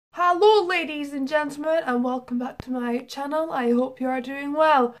Hello ladies and gentlemen, and welcome back to my channel. I hope you are doing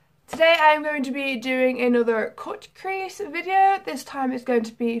well. Today I am going to be doing another cut crease video. This time it's going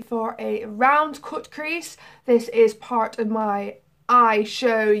to be for a round cut crease. This is part of my I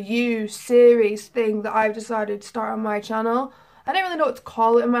Show You series thing that I've decided to start on my channel. I didn't really know what to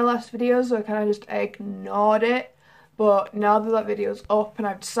call it in my last video, so I kind of just ignored it. But now that that video's up and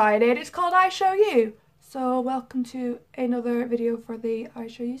I've decided, it's called I Show You. So welcome to another video for the I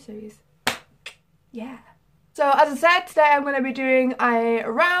Show You series. Yeah. So as I said, today I'm going to be doing a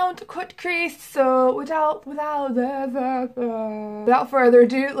round cut crease. So without further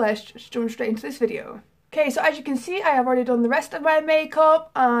ado, let's just jump straight into this video. Okay, so as you can see, I have already done the rest of my makeup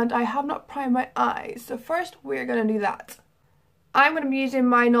and I have not primed my eyes. So first we're going to do that. I'm going to be using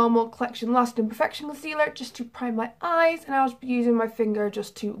my normal Collection Lasting Perfection Concealer just to prime my eyes, and I'll just be using my finger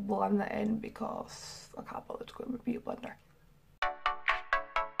just to blend that in because I can't bother to go in my beauty blender.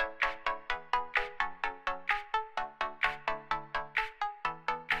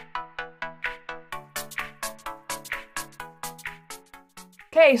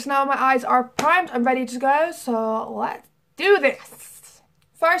 Okay, so now my eyes are primed and ready to go, so let's do this!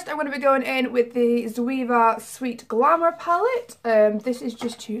 First, I'm going to be going in with the Zoeva Sweet Glamour palette. This is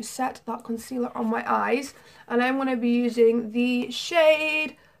just to set that concealer on my eyes. And I'm going to be using the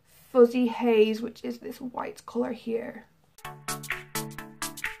shade Fuzzy Haze, which is this white colour here.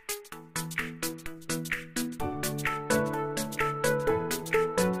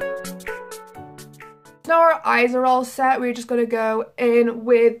 Now our eyes are all set, we're just going to go in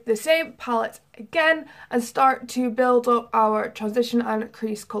with the same palette again and start to build up our transition and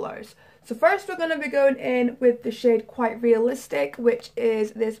crease colours. So first we're going to be going in with the shade Quite Realistic, which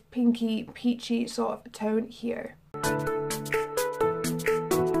is this pinky peachy sort of tone here.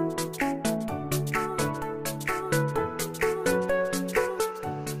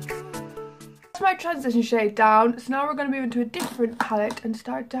 That's my transition shade down, so now we're going to move into a different palette and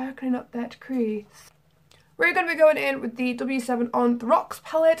start darkening up that crease. We're going to be going in with the W7 On The Rocks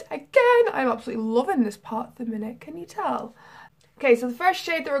palette. Again, I'm absolutely loving this part at the minute, can you tell? Okay, so the first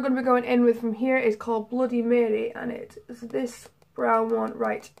shade that we're going to be going in with from here is called Bloody Mary, and it is this brown one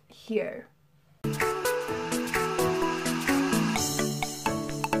right here. So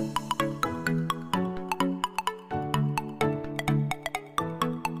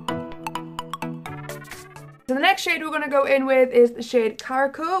the next shade we're going to go in with is the shade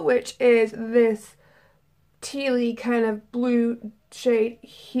Caraco, which is this tealy kind of blue shade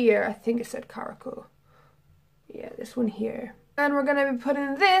here. I think it said Caraco. Yeah, this one here. And we're going to be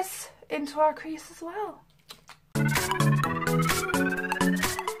putting this into our crease as well.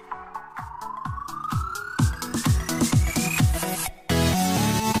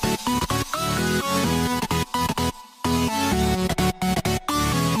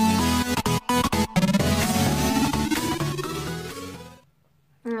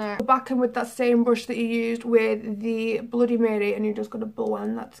 Go back in with that same brush that you used with the Bloody Mary, and you're just going to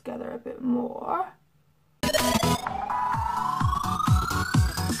blend that together a bit more.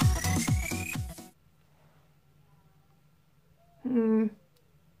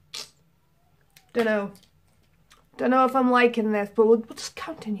 Don't know if I'm liking this, but we'll just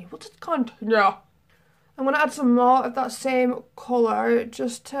continue. I'm going to add some more of that same colour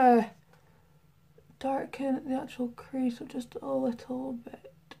just to darken the actual crease just a little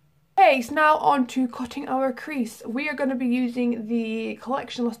bit. Okay, so now on to cutting our crease. We are going to be using the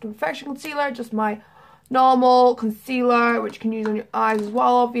Collection Lasting Perfection Concealer, just my normal concealer, which you can use on your eyes as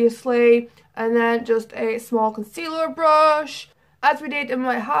well, obviously. And then just a small concealer brush. As we did in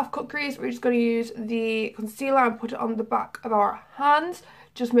my half cut crease, we're just going to use the concealer and put it on the back of our hands.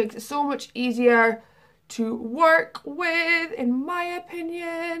 Just makes it so much easier to work with, in my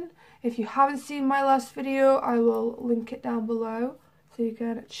opinion. If you haven't seen my last video, I will link it down below so you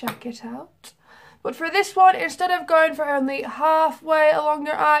can check it out. But for this one, instead of going for only halfway along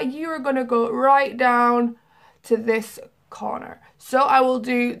your eye, you are going to go right down to this corner. So I will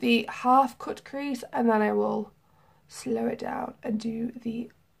do the half cut crease and then I will slow it down and do the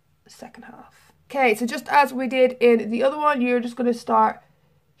second half. Okay, so just as we did in the other one, you're just going to start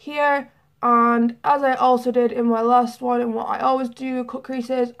here. And as I also did in my last one, and what I always do cut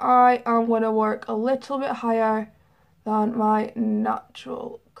creases, I am going to work a little bit higher than my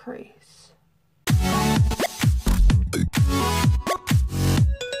natural crease.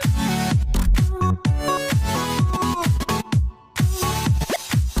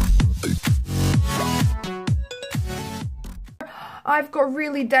 I've got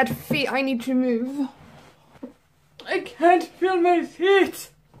really dead feet, I need to move. I can't feel my feet.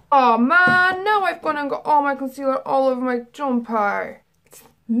 Oh man, now I've gone and got all my concealer all over my jumper. It's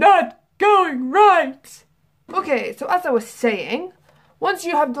not going right. Okay, so as I was saying, once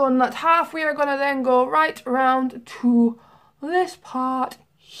you have done that half, we are going to then go right around to this part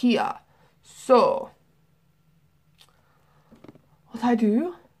here. So, what I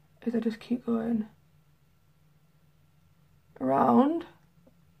do is I just keep going around.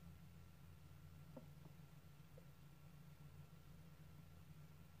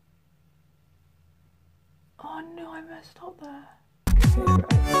 Oh no, I messed up there. Okay, right.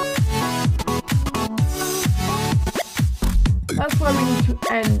 That's where we need to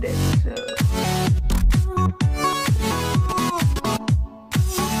end it, so.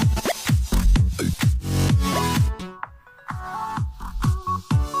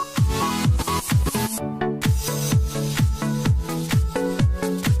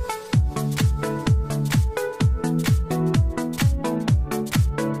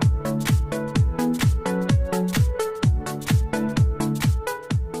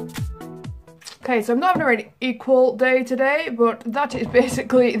 Okay, so I'm not having a very equal day today, but that is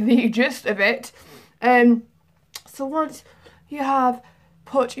basically the gist of it. So once you have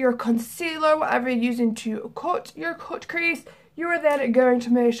put your concealer, whatever you're using to cut your cut crease, you are then going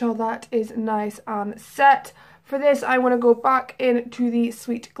to make sure that is nice and set. For this, I want to go back into the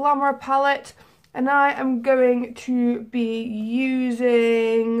Sweet Glamour palette, and I am going to be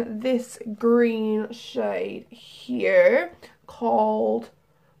using this green shade here called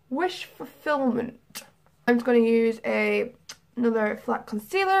Wish Fulfillment. I'm just going to use another flat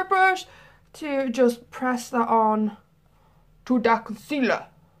concealer brush to just press that on to that concealer.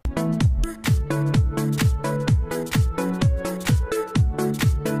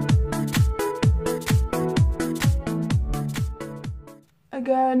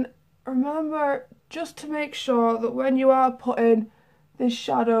 Again, remember just to make sure that when you are putting this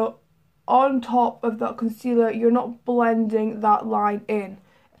shadow on top of that concealer, you're not blending that line in.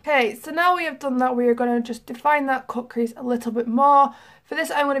 Okay, so now we have done that, we are going to just define that cut crease a little bit more. For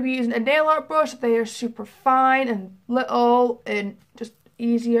this, I'm going to be using a nail art brush. They are super fine and little and just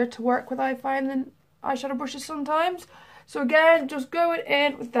easier to work with, I find, than eyeshadow brushes sometimes. So again, just going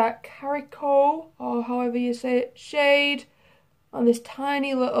in with that Carico, or however you say it, shade on this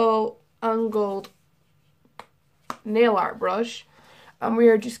tiny little angled nail art brush. And we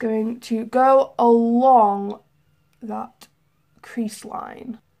are just going to go along that crease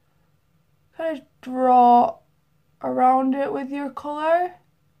line. Kind of draw around it with your colour.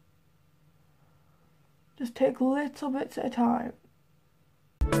 Just take little bits at a time.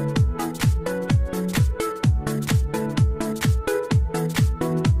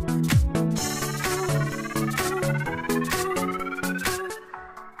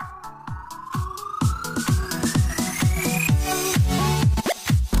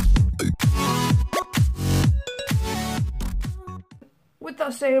 With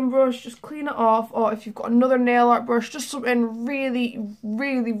that same brush, just clean it off, or if you've got another nail art brush, just something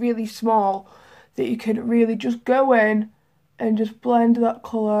really small that you can really just go in and just blend that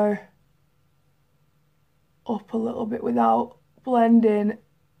colour up a little bit without blending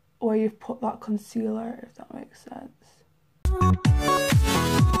where you've put that concealer, if that makes sense.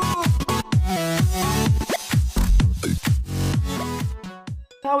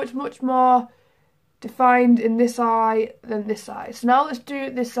 Now it's much more defined in this eye than this eye. So now let's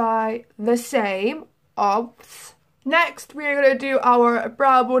do this eye the same. Oops. Next we are going to do our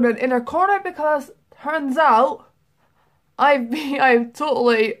brow bone and inner corner, because turns out I've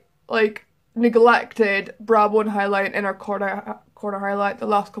totally neglected brow bone highlight and inner corner highlight the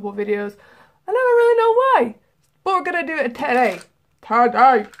last couple of videos. I never really know why, but we're going to do it today.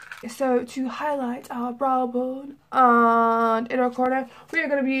 So to highlight our brow bone and inner corner, we are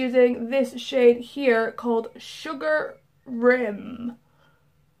going to be using this shade here called Sugar Rim.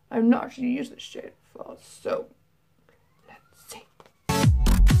 I've not actually used this shade before, so let's see.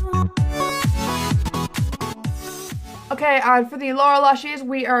 Okay, and for the lower lashes,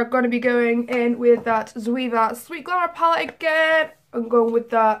 we are going to be going in with that Zoeva Sweet Glamour palette again. I'm going with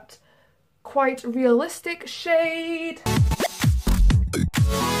that quite realistic shade.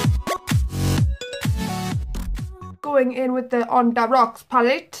 Going in with the On Da Rocks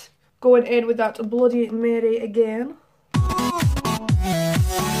palette. Going in with that Bloody Mary again.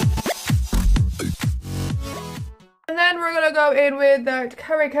 And then we're going to go in with that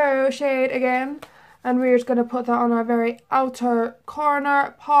Carico shade again. And we're just going to put that on our very outer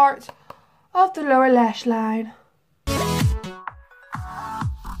corner part of the lower lash line.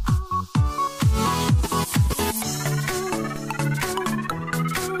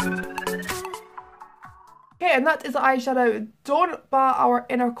 Okay, and that is the eyeshadow done by our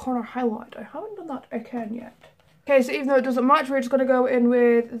inner corner highlight. I haven't done that again yet. Okay, so even though it doesn't match, we're just going to go in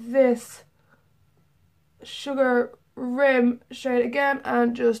with this Sugar Rim shade again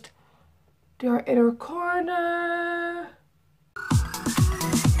and just do our inner corner.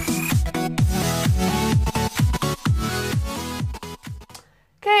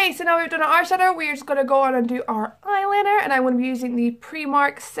 Okay, so now we've done our eyeshadow, we're just going to go on and do our eyeliner, and I'm going to be using the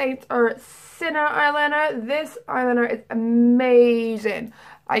Primark Saint or Sinner eyeliner. This eyeliner is amazing.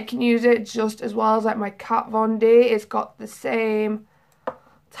 I can use it just as well as like my Kat Von D. It's got the same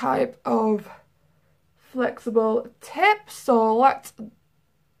type of flexible tip, so let's do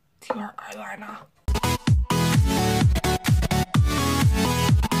our eyeliner.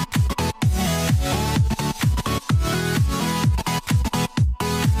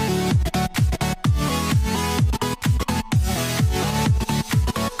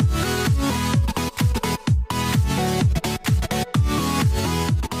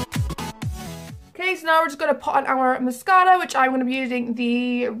 So now we're just going to put on our mascara, which I'm going to be using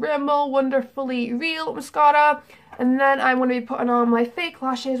the Rimmel Wonderfully Real mascara, and then I'm going to be putting on my fake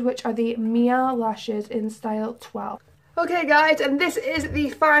lashes, which are the Meow Lashes in style 12. Okay guys, and this is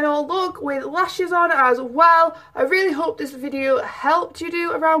the final look with lashes on as well. I really hope this video helped you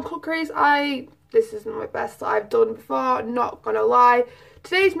do around cut crease. This isn't my best that I've done before, not gonna lie.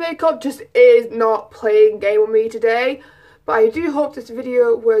 Today's makeup just is not playing game with me today, but I do hope this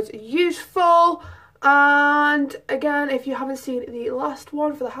video was useful. And again, if you haven't seen the last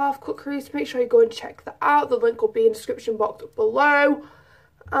one for the half cut crease, make sure you go and check that out. The link will be in the description box below.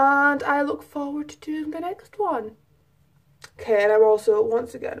 And I look forward to doing the next one. Okay, and I'm also,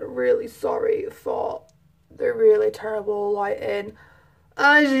 once again, really sorry for the really terrible lighting.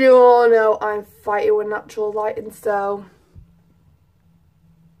 As you all know, I'm fighting with natural lighting, so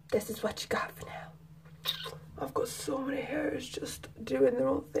this is what you got for now. I've got so many hairs just doing their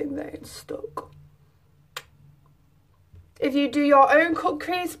own thing, they ain't stuck. If you do your own cut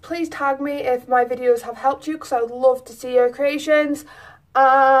crease, please tag me if my videos have helped you, because I would love to see your creations.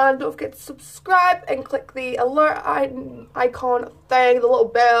 And don't forget to subscribe and click the alert icon thing, the little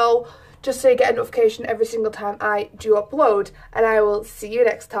bell, just so you get a notification every single time I do upload. And I will see you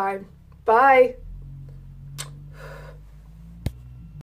next time. Bye!